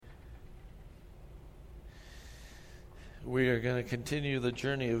We are going to continue the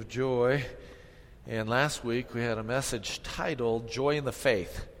journey of joy. And last week we had a message titled Joy in the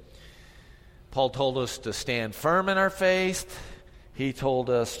Faith. Paul told us to stand firm in our faith. He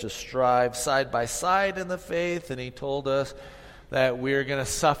told us to strive side by side in the faith. And he told us that we're going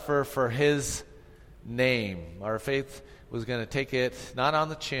to suffer for his name. Our faith was going to take it not on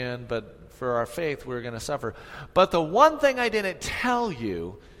the chin, but for our faith we're going to suffer. But the one thing I didn't tell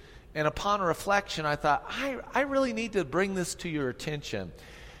you, and upon reflection, I thought, I really need to bring this to your attention.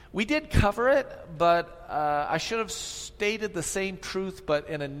 We did cover it, but I should have stated the same truth, but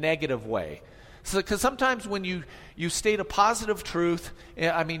in a negative way. So, because sometimes when you state a positive truth,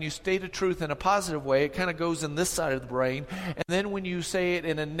 you state a truth in a positive way, it kind of goes in this side of the brain. And then when you say it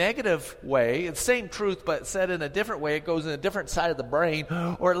in a negative way, it's the same truth, but said in a different way, it goes in a different side of the brain,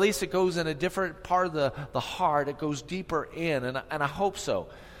 or at least it goes in a different part of the heart. It goes deeper in, and I hope so.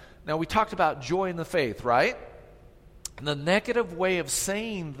 Now, we talked about joy in the faith, right? And the negative way of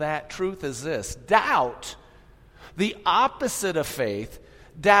saying that truth is this: doubt, the opposite of faith,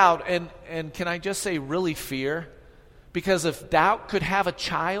 doubt, and can I just say really fear? Because if doubt could have a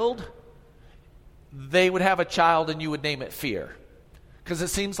child, they would have a child and you would name it fear. Because it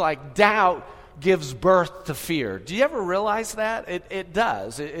seems like doubt gives birth to fear. Do you ever realize that? It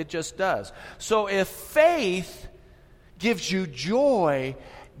does. It just does. So if faith gives you joy,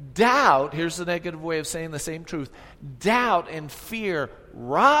 doubt, here's the negative way of saying the same truth, doubt and fear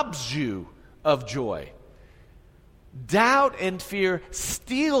robs you of joy. Doubt and fear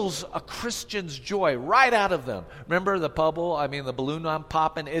steals a Christian's joy right out of them. Remember the the balloon I'm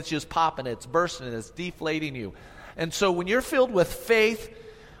popping, it's just popping, it's bursting, it's deflating you. And so when you're filled with faith,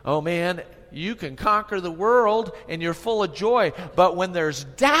 oh man, you can conquer the world and you're full of joy. But when there's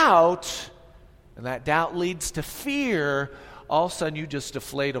doubt, and that doubt leads to fear, all of a sudden you just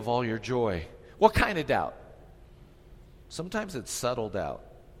deflate of all your joy. What kind of doubt? Sometimes it's subtle doubt.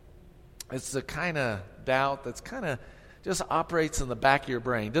 It's the kind of doubt that's kind of just operates in the back of your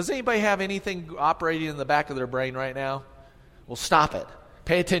brain. Does anybody have anything operating in the back of their brain right now? Well, stop it.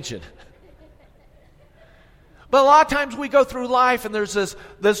 Pay attention. But a lot of times we go through life and there's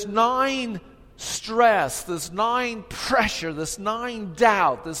this gnawing stress, this gnawing pressure, this gnawing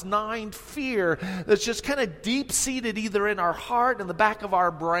doubt, this gnawing fear that's just kind of deep-seated either in our heart and the back of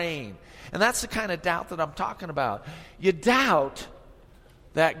our brain. And that's the kind of doubt that I'm talking about. You doubt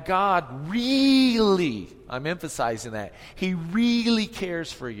that God really, I'm emphasizing that, He really cares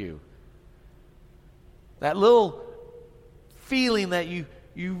for you. That little feeling that you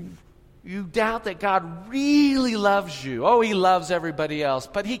doubt that God really loves you. Oh, He loves everybody else,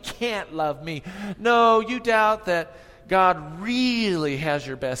 but He can't love me. No, you doubt that God really has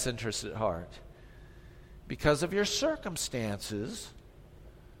your best interest at heart. Because of your circumstances,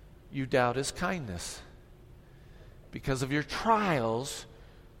 you doubt His kindness. Because of your trials,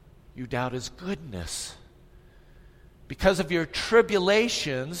 you doubt His goodness. Because of your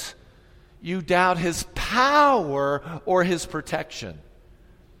tribulations, you doubt His power or His protection.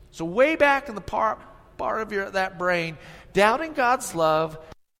 So way back in the part of that brain, doubting God's love,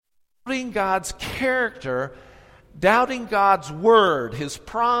 doubting God's character, doubting God's word, His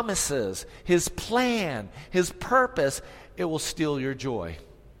promises, His plan, His purpose, it will steal your joy,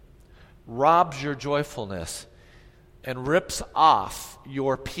 robs your joyfulness, and rips off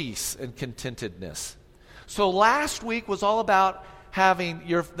your peace and contentedness. So last week was all about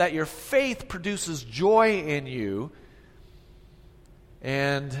that your faith produces joy in you.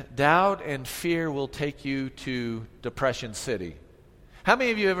 And doubt and fear will take you to Depression City. How many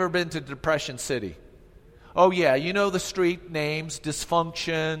of you have ever been to Depression City? Oh yeah, you know the street names,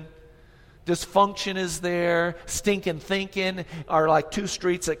 Dysfunction. Dysfunction is there. Stinking Thinking are like two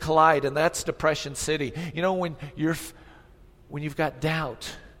streets that collide, and that's Depression City. You know, when you've got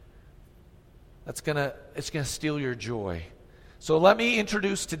doubt, it's gonna steal your joy. So let me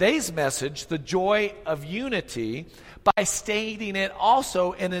introduce today's message, the joy of unity, by stating it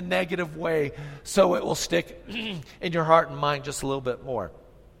also in a negative way so it will stick in your heart and mind just a little bit more.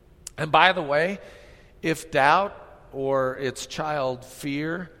 And by the way, if doubt or its child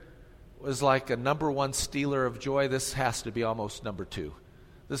fear was like a number one stealer of joy, this has to be almost number two.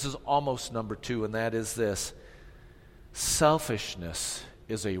 This is almost number two, and that is this: selfishness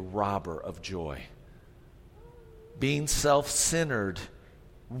is a robber of joy. Being self-centered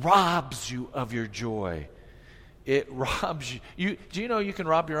robs you of your joy. It robs you. Do you know you can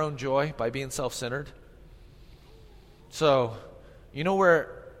rob your own joy by being self-centered? So, you know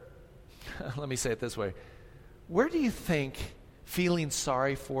where, let me say it this way. Where do you think feeling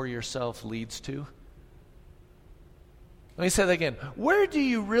sorry for yourself leads to? Let me say that again. Where do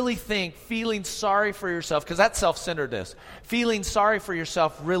you really think feeling sorry for yourself, because that's self-centeredness, feeling sorry for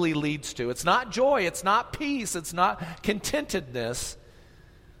yourself really leads to? It's not joy, it's not peace, it's not contentedness.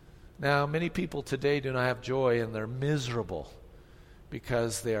 Now, many people today do not have joy, and they're miserable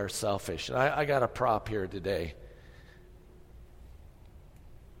because they are selfish. And I got a prop here today.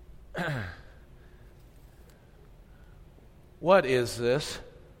 What is this?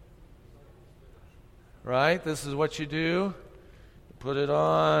 Right? This is what you do. You put it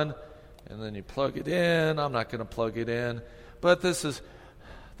on, and then you plug it in. I'm not going to plug it in. But this is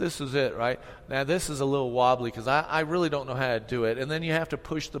it, right? Now, this is a little wobbly because I really don't know how to do it. And then you have to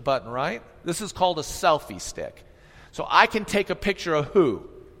push the button, right? This is called a selfie stick. So I can take a picture of who?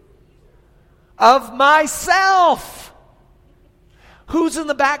 Of myself. Who's in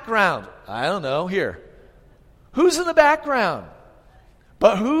the background? I don't know. Here. Who's in the background?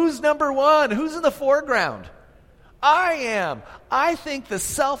 But who's number one? Who's in the foreground? I am. I think the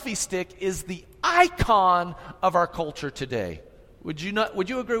selfie stick is the icon of our culture today. Would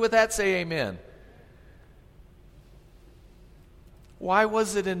you agree with that? Say amen. Why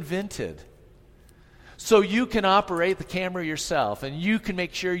was it invented? So you can operate the camera yourself and you can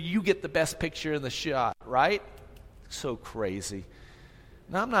make sure you get the best picture in the shot, right? So crazy.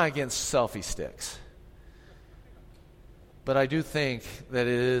 Now, I'm not against selfie sticks. But I do think that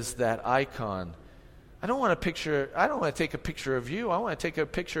it is that icon. I don't want to take a picture of you. I want to take a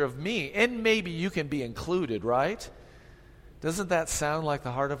picture of me. And maybe you can be included, right? Doesn't that sound like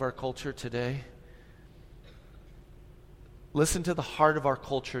the heart of our culture today? Listen to the heart of our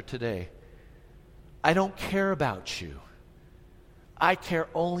culture today. I don't care about you. I care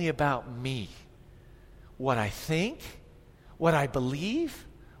only about me. What I think, what I believe,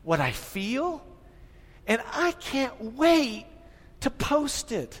 what I feel. And I can't wait to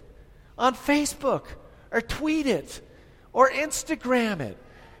post it on Facebook or tweet it or Instagram it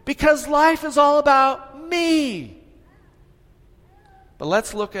because life is all about me. But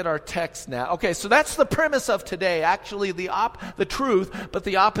let's look at our text now. Okay, so that's the premise of today. Actually, the truth, but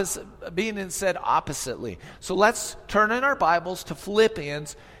the opposite being said oppositely. So let's turn in our Bibles to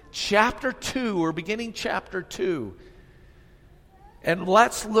Philippians chapter 2. We're beginning chapter 2. And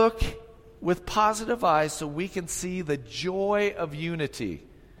let's look with positive eyes so we can see the joy of unity,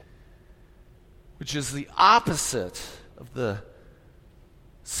 which is the opposite of the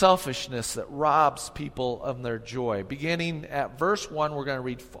selfishness that robs people of their joy. Beginning at verse 1, we're going to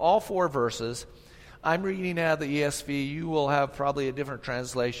read all 4 verses. I'm reading out of the ESV. You will have probably a different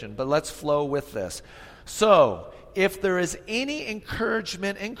translation, but let's flow with this. So, if there is any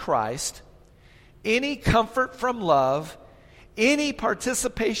encouragement in Christ, any comfort from love, any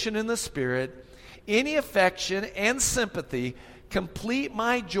participation in the Spirit, any affection and sympathy, complete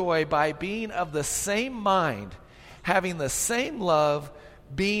my joy by being of the same mind, having the same love,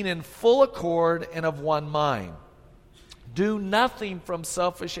 being in full accord and of one mind. Do nothing from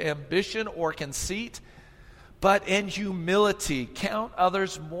selfish ambition or conceit, but in humility count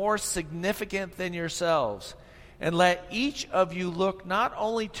others more significant than yourselves, and let each of you look not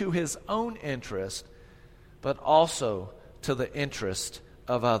only to his own interest, but also to the interest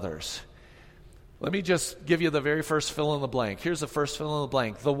of others. Let me just give you the very first fill in the blank. Here's the first fill in the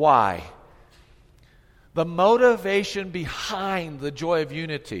blank. The why. The motivation behind the joy of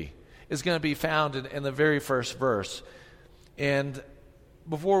unity is going to be found in the very first verse. And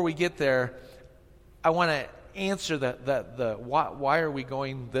before we get there, I want to answer the why are we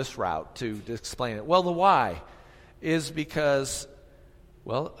going this route to explain it? Well, the why is because,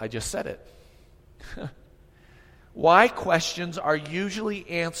 well, I just said it. Why questions are usually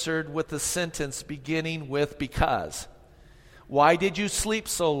answered with the sentence beginning with because. Why did you sleep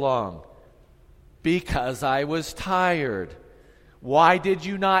so long? Because I was tired. Why did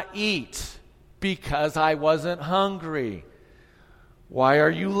you not eat? Because I wasn't hungry. Why are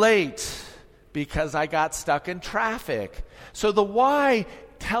you late? Because I got stuck in traffic. So the why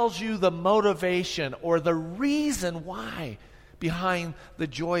tells you the motivation or the reason why behind the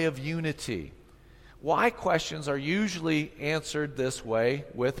joy of unity. Why questions are usually answered this way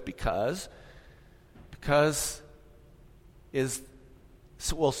with because. Because is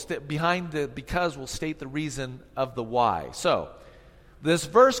behind the because will state the reason of the why. So this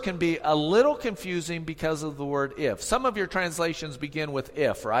verse can be a little confusing because of the word if. Some of your translations begin with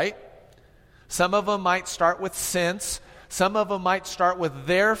if, right? Some of them might start with since. Some of them might start with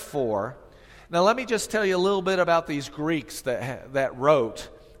therefore. Now let me just tell you a little bit about these Greeks that wrote.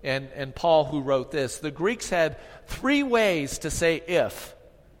 And Paul who wrote this. The Greeks had 3 ways to say if.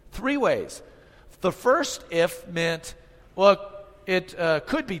 3 ways. The first if meant, well, it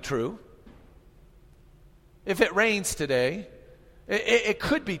could be true. If it rains today, it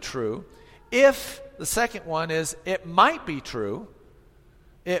could be true. If, the second one is, it might be true.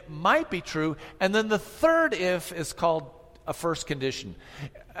 It might be true. And then the third if is called a first condition.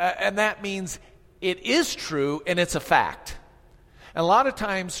 And that means it is true and it's a fact. And a lot of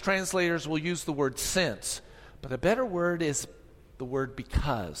times translators will use the word since. But a better word is the word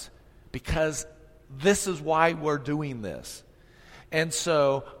because. Because this is why we're doing this. And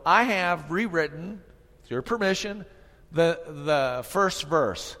so I have rewritten, with your permission, the first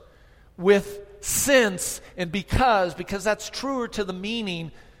verse with since and because that's truer to the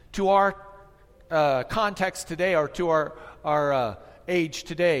meaning to our context today or to our age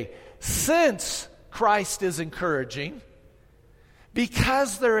today. Since Christ is encouraging,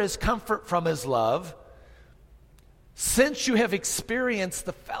 because there is comfort from his love, since you have experienced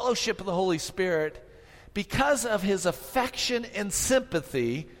the fellowship of the Holy Spirit, because of his affection and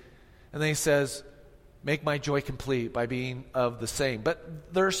sympathy, and then he says, make my joy complete by being of the same.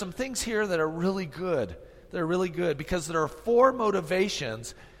 But there are some things here that are really good. They're really good because there are 4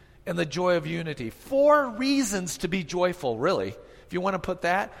 motivations in the joy of unity. 4 reasons to be joyful, really. If you want to put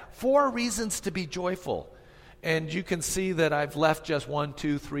that, 4 reasons to be joyful. And you can see that I've left just 1,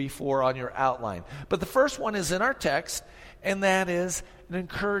 2, 3, 4 on your outline. But the first one is in our text, and that is an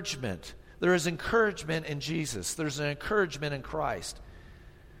encouragement. There is encouragement in Jesus. There's an encouragement in Christ.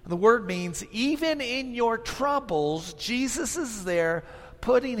 The word means even in your troubles, Jesus is there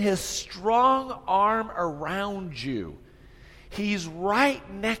putting his strong arm around you. He's right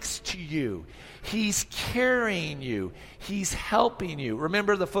next to you. He's carrying you. He's helping you.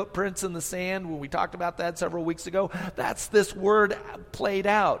 Remember the footprints in the sand when we talked about that several weeks ago? That's this word played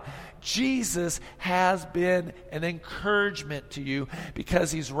out. Jesus has been an encouragement to you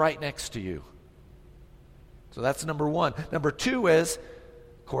because he's right next to you. So that's number 1. Number 2 is,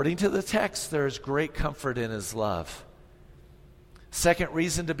 according to the text, there is great comfort in his love. Second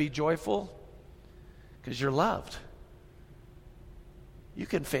reason to be joyful, because you're loved. You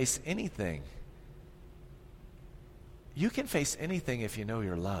can face anything. You can face anything if you know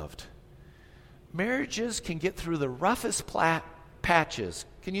you're loved. Marriages can get through the roughest patches.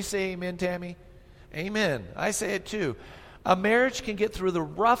 Can you say amen, Tammy? Amen. I say it too. A marriage can get through the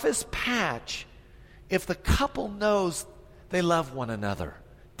roughest patch if the couple knows they love one another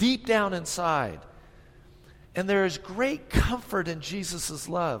deep down inside. And there is great comfort in Jesus'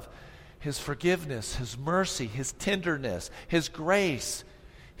 love. His forgiveness, his mercy, his tenderness, his grace.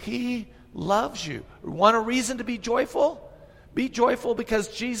 He loves you. Want a reason to be joyful? Be joyful because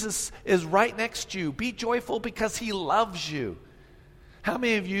Jesus is right next to you. Be joyful because he loves you. How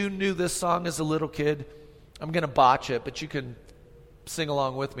many of you knew this song as a little kid? I'm going to botch it, but you can sing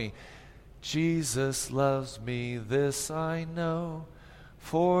along with me. Jesus loves me, this I know,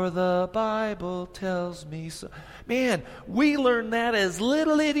 for the Bible tells me so. Man, we learn that as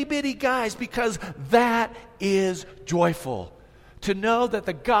little itty bitty guys because that is joyful. To know that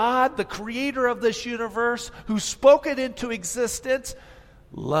the God, the creator of this universe, who spoke it into existence,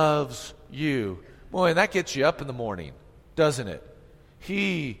 loves you. Boy, that gets you up in the morning, doesn't it?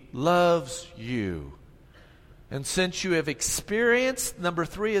 He loves you. And since you have experienced, number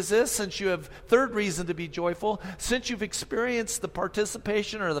 3 is this, since you have, third reason to be joyful, since you've experienced the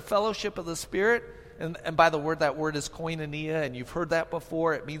participation or the fellowship of the Spirit, and by the word, that word is koinonia, and you've heard that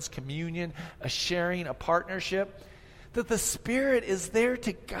before, it means communion, a sharing, a partnership, that the Spirit is there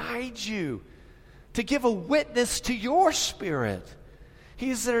to guide you, to give a witness to your spirit.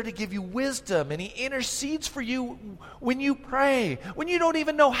 He's there to give you wisdom, and he intercedes for you when you pray, when you don't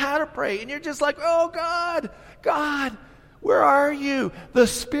even know how to pray, and you're just like, oh God, where are you? The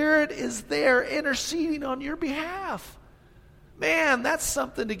Spirit is there interceding on your behalf. Man, that's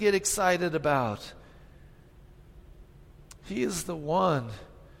something to get excited about. He is the one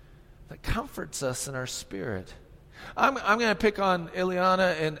that comforts us in our spirit. I'm going to pick on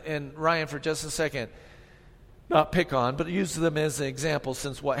Ileana and Ryan for just a second. Not pick on, but use them as an example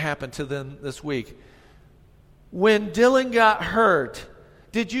since what happened to them this week. When Dylan got hurt,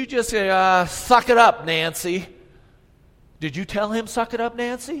 did you just say, suck it up, Nancy? Did you tell him, suck it up,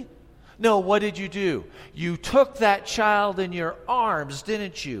 Nancy? No, what did you do? You took that child in your arms,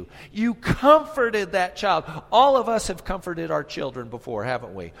 didn't you? You comforted that child. All of us have comforted our children before,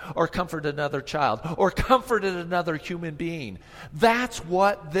 haven't we? Or comforted another child, or comforted another human being. That's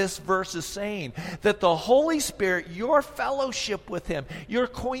what this verse is saying. That the Holy Spirit, your fellowship with him, your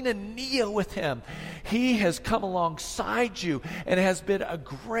koinonia with him, he has come alongside you and has been a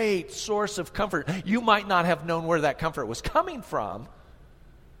great source of comfort. You might not have known where that comfort was coming from,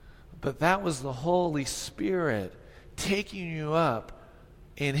 but that was the Holy Spirit taking you up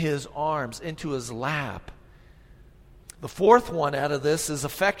in his arms, into his lap, The fourth one out of this is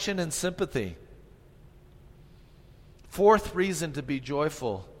affection and sympathy. Fourth reason to be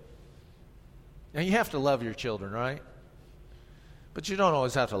joyful. Now, you have to love your children, right? But you don't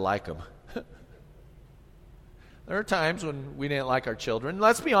always have to like them. There are times when we didn't like our children.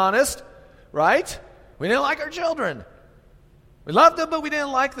 Let's be honest, right? We didn't like our children. We loved them, but we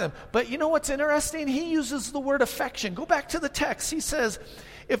didn't like them. But you know what's interesting? He uses the word affection. Go back to the text. He says,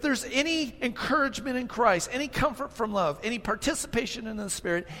 if there's any encouragement in Christ, any comfort from love, any participation in the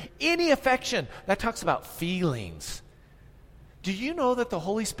Spirit, any affection, that talks about feelings. Do you know that the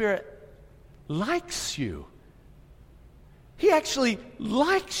Holy Spirit likes you? He actually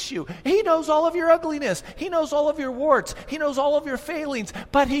likes you. He knows all of your ugliness. He knows all of your warts. He knows all of your failings.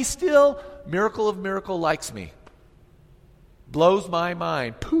 But he still, miracle of miracle, likes me. Blows my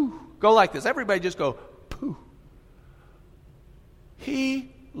mind. Pooh. Go like this. Everybody just go, pooh. He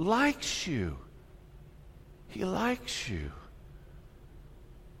likes you. He likes you.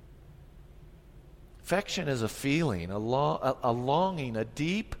 Affection is a feeling, a longing, a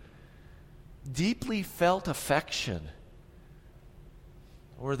deeply felt affection.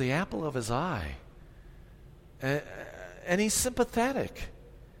 Or the apple of his eye. And he's sympathetic.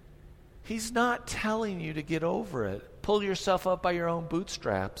 He's not telling you to get over it. Pull yourself up by your own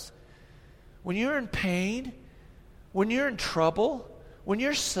bootstraps. When you're in pain, when you're in trouble, when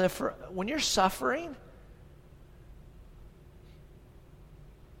you're suffering,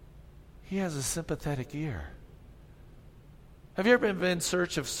 he has a sympathetic ear. Have you ever been in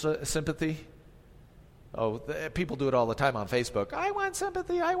search of sympathy? Oh, people do it all the time on Facebook. I want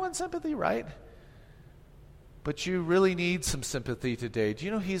sympathy, right? But you really need some sympathy today. Do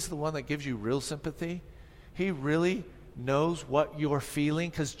you know he's the one that gives you real sympathy? He really knows what you're feeling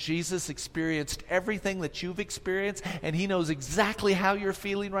because Jesus experienced everything that you've experienced, and he knows exactly how you're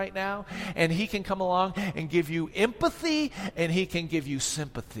feeling right now. And he can come along and give you empathy, and he can give you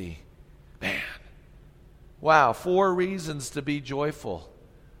sympathy. Man. Wow, 4 reasons to be joyful.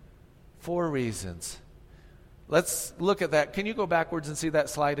 4 reasons. Let's look at that. Can you go backwards and see that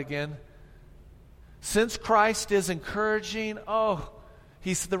slide again? Since Christ is encouraging,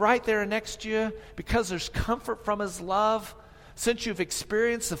 he's right there next to you because there's comfort from his love. Since you've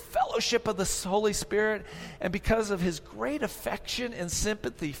experienced the fellowship of the Holy Spirit and because of his great affection and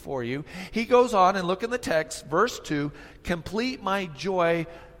sympathy for you, he goes on and look in the text, verse 2, complete my joy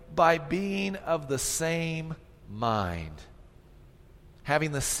by being of the same mind,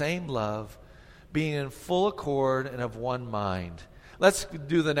 having the same love, being in full accord and of one mind. Let's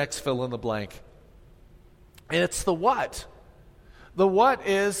do the next fill in the blank. And it's the what. The what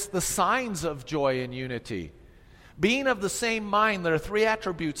is the signs of joy and unity. Being of the same mind, there are 3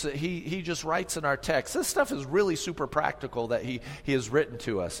 attributes that he just writes in our text. This stuff is really super practical that he has written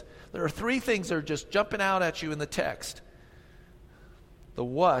to us. There are 3 things that are just jumping out at you in the text. The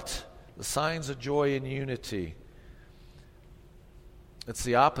what, the signs of joy and unity. It's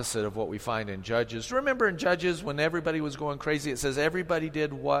the opposite of what we find in Judges. Remember in Judges when everybody was going crazy, it says everybody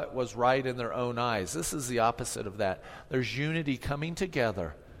did what was right in their own eyes. This is the opposite of that. There's unity coming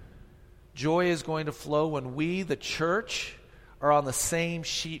together. Joy is going to flow when we, the church, are on the same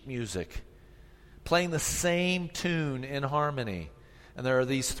sheet music, playing the same tune in harmony. And there are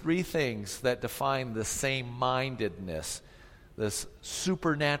these 3 things that define the same-mindedness, this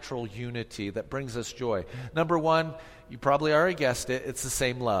supernatural unity that brings us joy. Number 1, you probably already guessed it, it's the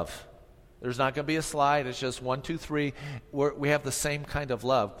same love. There's not going to be a slide, it's just 1, 2, 3. We have the same kind of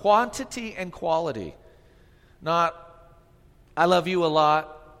love. Quantity and quality. Not, I love you a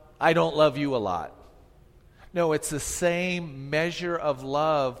lot, I don't love you a lot. No, it's the same measure of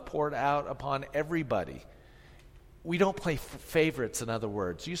love poured out upon everybody. We don't play favorites, in other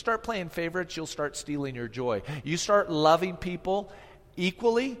words. You start playing favorites, you'll start stealing your joy. You start loving people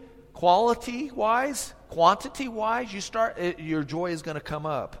equally, quality-wise, quantity-wise, your joy is going to come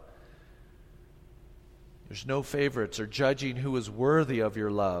up. There's no favorites or judging who is worthy of your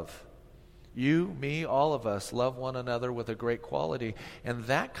love. You, me, all of us love one another with a great quality. And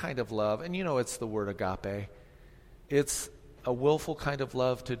that kind of love, and you know it's the word agape, it's a willful kind of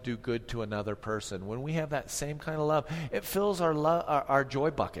love to do good to another person. When we have that same kind of love, it fills our joy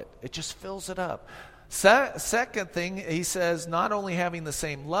bucket. It just fills it up. Second thing, he says, not only having the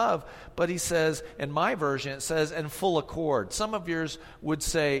same love, but he says, in my version, it says, in full accord. Some of yours would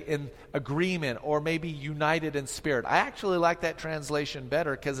say in agreement or maybe united in spirit. I actually like that translation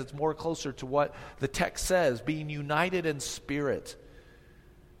better because it's more closer to what the text says, being united in spirit.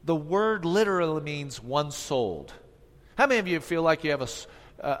 The word literally means one-souled. How many of you feel like you have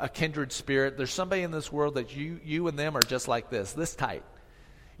a kindred spirit? There's somebody in this world that you and them are just like this tight.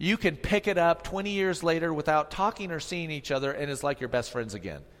 You can pick it up 20 years later without talking or seeing each other, and it's like you're best friends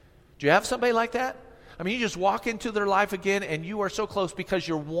again. Do you have somebody like that? I mean, you just walk into their life again, and you are so close because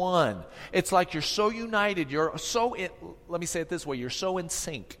you're one. It's like you're so united. Let me say it this way. You're so in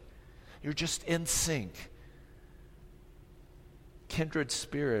sync. You're just in sync. Kindred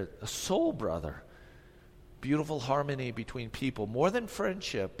spirit, a soul brother. Beautiful harmony between people. More than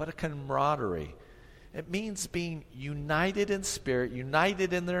friendship, but a camaraderie. It means being united in spirit,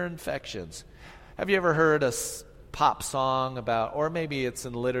 united in their affections. Have you ever heard a pop song about, or maybe it's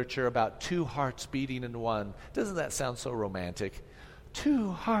in literature, about two hearts beating in one? Doesn't that sound so romantic?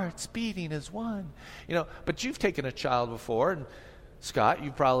 Two hearts beating as one. But you've taken a child before, and Scott,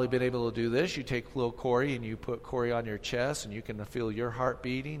 you've probably been able to do this. You take little Corey and you put Corey on your chest, and you can feel your heart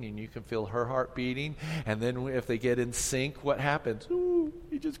beating and you can feel her heart beating. And then if they get in sync, what happens? Ooh,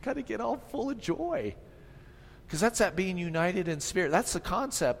 you just kind of get all full of joy. Because that's that being united in spirit. That's the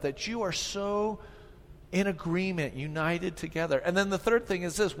concept, that you are so in agreement, united together. And then the third thing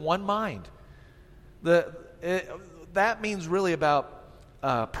is this, one mind. That means really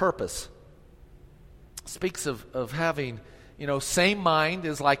about purpose. Speaks of having... same mind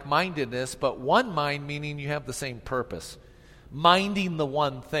is like mindedness, but one mind meaning you have the same purpose. Minding the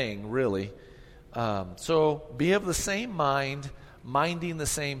one thing, really. So be of the same mind, minding the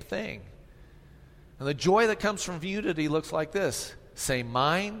same thing. And the joy that comes from unity looks like this. Same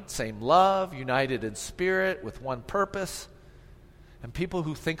mind, same love, united in spirit with one purpose. And people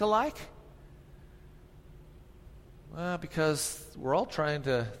who think alike? Well, because we're all trying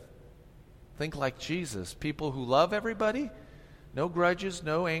to think like Jesus. People who love everybody. No grudges,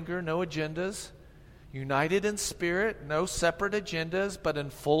 no anger, no agendas. United in spirit, no separate agendas, but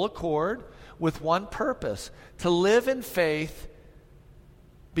in full accord with one purpose. To live in faith,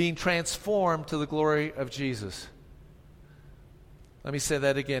 being transformed to the glory of Jesus. Let me say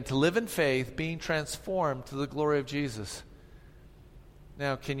that again. To live in faith, being transformed to the glory of Jesus.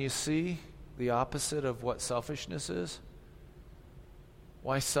 Now, can you see the opposite of what selfishness is?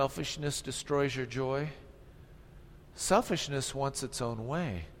 Why selfishness destroys your joy? Selfishness wants its own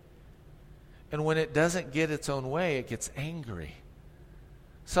way. And when it doesn't get its own way, it gets angry.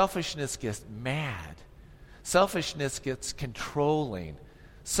 Selfishness gets mad. Selfishness gets controlling.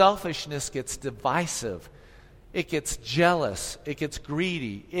 Selfishness gets divisive. It gets jealous. It gets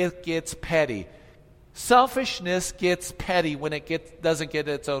greedy. It gets petty. Selfishness gets petty when it doesn't get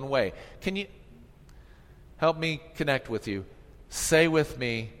its own way. Can you help me connect with you? Say with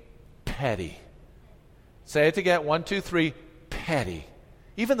me, petty. Say it together. 1, 2, 3. Petty.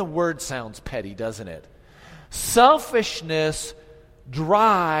 Even the word sounds petty, doesn't it? Selfishness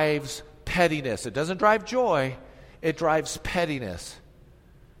drives pettiness. It doesn't drive joy. It drives pettiness.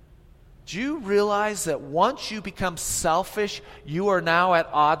 Do you realize that once you become selfish, you are now at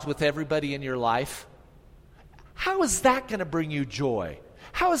odds with everybody in your life? How is that going to bring you joy?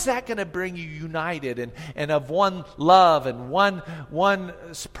 How is that going to bring you united and of one love and one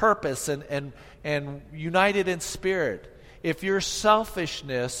purpose and united in spirit if your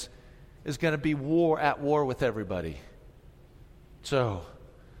selfishness is going to be at war with everybody? So,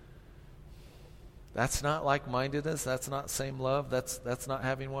 that's not like-mindedness. That's not same love. That's not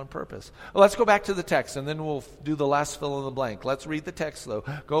having one purpose. Well, let's go back to the text, and then we'll do the last fill in the blank. Let's read the text, though.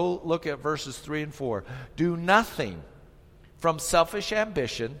 Go look at verses 3 and 4. Do nothing from selfish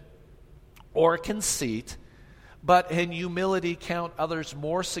ambition or conceit, but in humility count others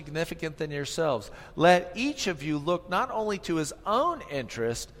more significant than yourselves. Let each of you look not only to his own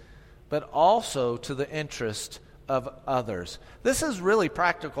interest, but also to the interest of others. This is really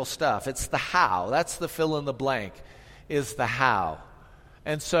practical stuff. It's the how. That's the fill in the blank, is the how.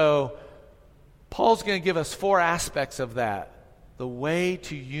 And so Paul's going to give us 4 aspects of that. The way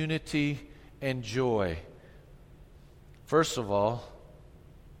to unity and joy. First of all,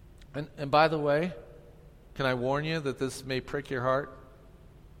 and by the way, can I warn you that this may prick your heart?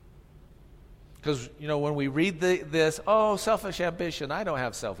 Because, when we read this, selfish ambition. I don't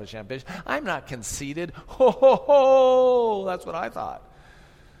have selfish ambition. I'm not conceited. Ho, ho, ho. That's what I thought.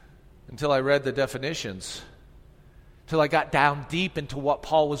 Until I read the definitions. Until I got down deep into what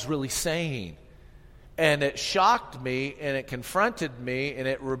Paul was really saying. And it shocked me, and it confronted me, and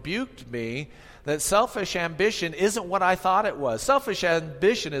it rebuked me that selfish ambition isn't what I thought it was. Selfish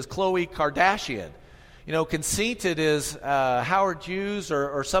ambition is Khloe Kardashian. Conceited is Howard Hughes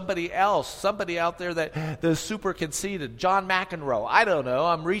or somebody else, somebody out there that is super conceited. John McEnroe. I don't know.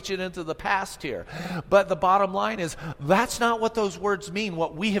 I'm reaching into the past here. But the bottom line is that's not what those words mean,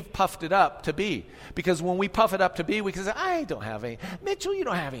 what we have puffed it up to be. Because when we puff it up to be, we can say, I don't have any. Mitchell, you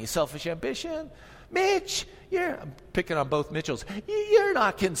don't have any selfish ambition. Mitch, I'm picking on both Mitchells. You're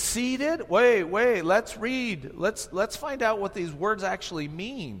not conceited. Wait, let's read. Let's find out what these words actually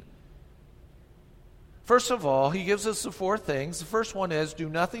mean. First of all, he gives us the 4 things. The first one is, do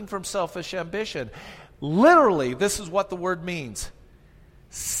nothing from selfish ambition. Literally, this is what the word means.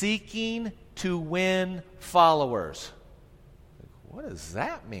 Seeking to win followers. What does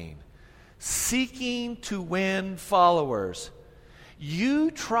that mean? Seeking to win followers.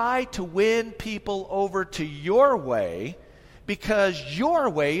 You try to win people over to your way because your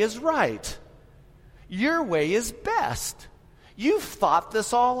way is right. Your way is best. You've thought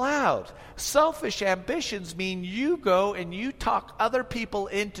this all out. Selfish ambitions mean you go and you talk other people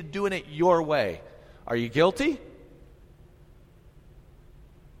into doing it your way. Are you guilty?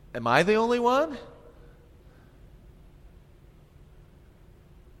 Am I the only one?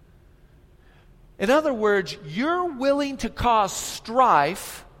 In other words, you're willing to cause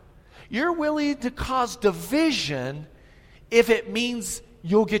strife, you're willing to cause division if it means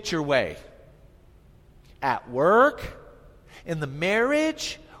you'll get your way. At work, in the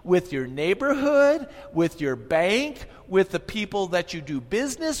marriage, with your neighborhood, with your bank, with the people that you do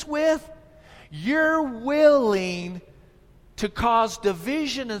business with, you're willing to cause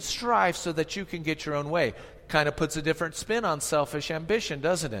division and strife so that you can get your own way. Kind of puts a different spin on selfish ambition,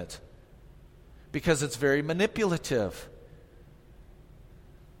 doesn't it? Because it's very manipulative.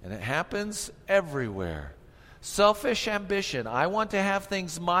 And it happens everywhere. Selfish ambition. I want to have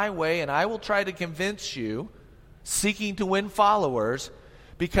things my way, and I will try to convince you, seeking to win followers,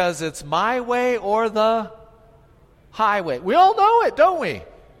 because it's my way or the highway. We all know it, don't we?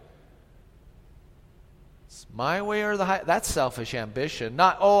 It's my way or the highway. That's selfish ambition.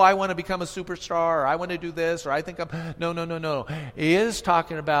 Not, I want to become a superstar, or I want to do this, or I think I'm... No. He is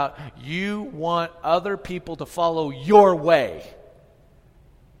talking about you want other people to follow your way,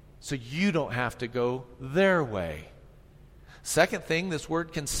 so you don't have to go their way. Second thing, this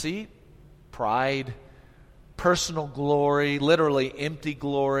word conceit, pride, personal glory, literally empty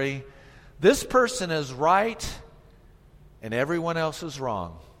glory. This person is right and everyone else is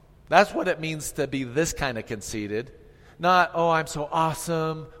wrong. That's what it means to be this kind of conceited. Not, I'm so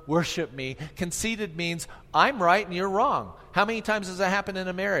awesome, worship me. Conceited means I'm right and you're wrong. How many times does that happen in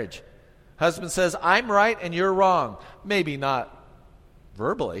a marriage? Husband says, I'm right and you're wrong. Maybe not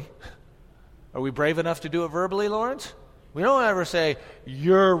verbally. Are we brave enough to do it verbally, Lawrence? We don't ever say,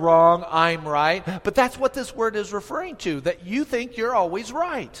 you're wrong, I'm right. But that's what this word is referring to, that you think you're always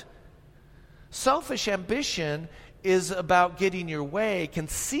right. Selfish ambition is about getting your way.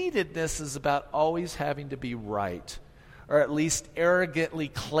 Conceitedness is about always having to be right, or at least arrogantly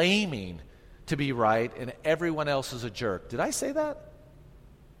claiming to be right, and everyone else is a jerk. Did I say that?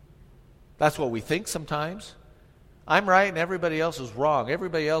 That's what we think sometimes. I'm right and everybody else is wrong.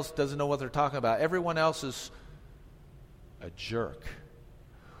 Everybody else doesn't know what they're talking about. Everyone else is a jerk.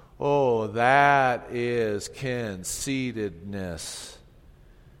 Oh, that is conceitedness.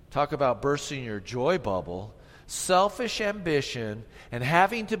 Talk about bursting your joy bubble. Selfish ambition and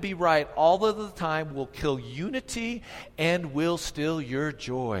having to be right all of the time will kill unity and will steal your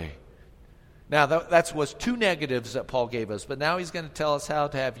joy. Now, that was 2 negatives that Paul gave us, but now he's going to tell us how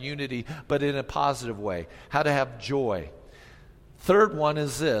to have unity, but in a positive way, how to have joy. Third one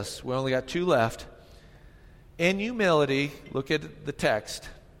is this. We only got 2 left. In humility, look at the text.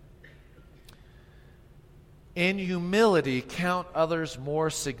 In humility, count others more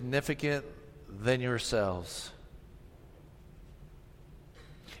significant than yourselves.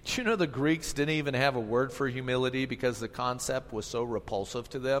 Do you know the Greeks didn't even have a word for humility because the concept was so repulsive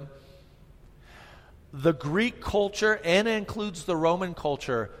to them? The Greek culture, and it includes the Roman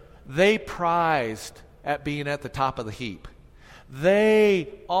culture, they prized at being at the top of the heap. They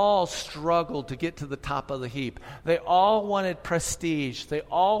all struggled to get to the top of the heap. They all wanted prestige. They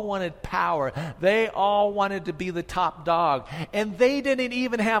all wanted power. They all wanted to be the top dog. And they didn't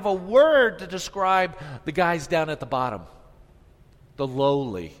even have a word to describe the guys down at the bottom, the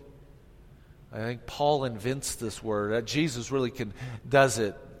lowly. I think Paul invents this word. Jesus really does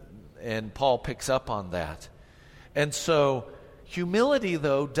it, and Paul picks up on that. And so humility,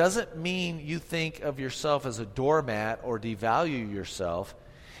 though, doesn't mean you think of yourself as a doormat or devalue yourself.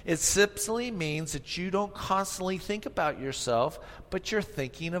 It simply means that you don't constantly think about yourself, but you're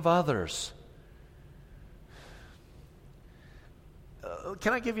thinking of others.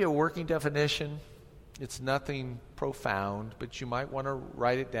 Can I give you a working definition? It's nothing profound, but you might want to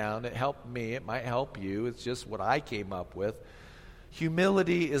write it down. It helped me. It might help you. It's just what I came up with.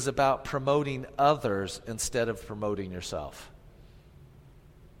 Humility is about promoting others instead of promoting yourself.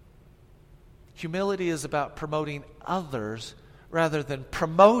 Humility is about promoting others rather than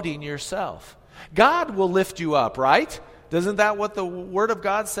promoting yourself. God will lift you up, right? Isn't that what the Word of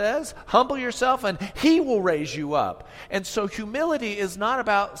God says? Humble yourself and He will raise you up. And so humility is not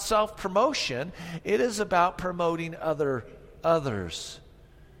about self-promotion. It is about promoting others.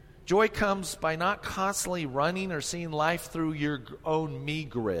 Joy comes by not constantly running or seeing life through your own me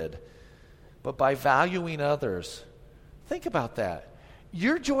grid, but by valuing others. Think about that.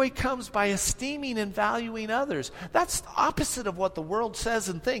 Your joy comes by esteeming and valuing others. That's the opposite of what the world says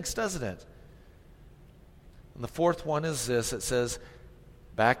and thinks, doesn't it? And the fourth one is this. It says,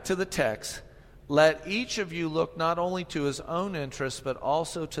 back to the text, let each of you look not only to his own interest, but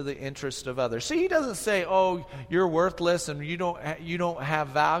also to the interest of others. See, he doesn't say, oh, you're worthless and you don't have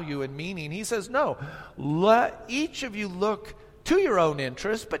value and meaning. He says, no, let each of you look to your own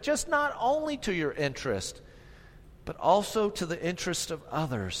interest, but just not only to your interest, but also to the interest of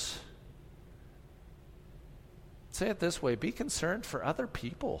others. Say it this way, be concerned for other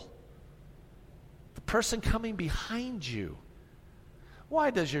people. The person coming behind you.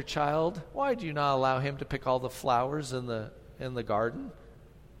 Why do you not allow him to pick all the flowers in the garden?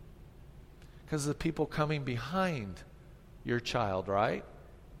 Because the people coming behind your child, right?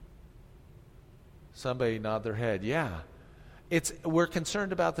 Somebody nod their head, yeah. We're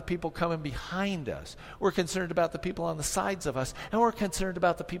concerned about the people coming behind us. We're concerned about the people on the sides of us. And we're concerned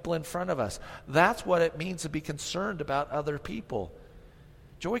about the people in front of us. That's what it means to be concerned about other people.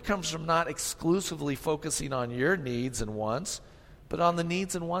 Joy comes from not exclusively focusing on your needs and wants, but on the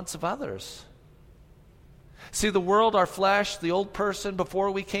needs and wants of others. See, the world, our flesh, the old person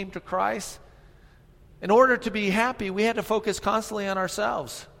before we came to Christ, in order to be happy, we had to focus constantly on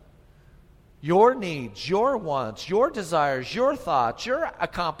ourselves. Your needs, your wants, your desires, your thoughts, your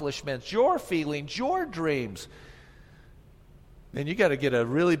accomplishments, your feelings, your dreams. Then you got to get a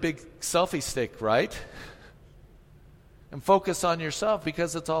really big selfie stick, right? And focus on yourself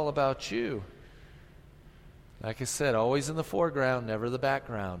because it's all about you. Like I said, always in the foreground, never the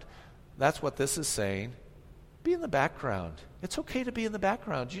background. That's what this is saying. Be in the background. It's okay to be in the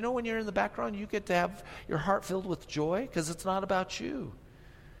background. You know, when you're in the background, you get to have your heart filled with joy because it's not about you.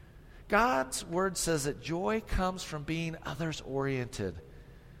 God's word says that joy comes from being others-oriented,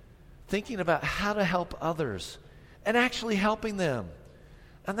 thinking about how to help others and actually helping them.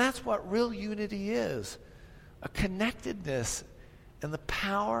 And that's what real unity is, a connectedness and the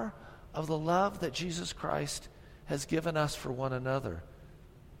power of the love that Jesus Christ has given us for one another.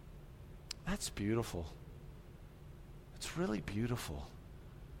 That's beautiful. It's really beautiful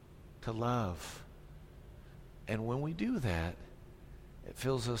to love. And when we do that, it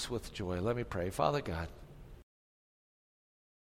fills us with joy. Let me pray. Father God,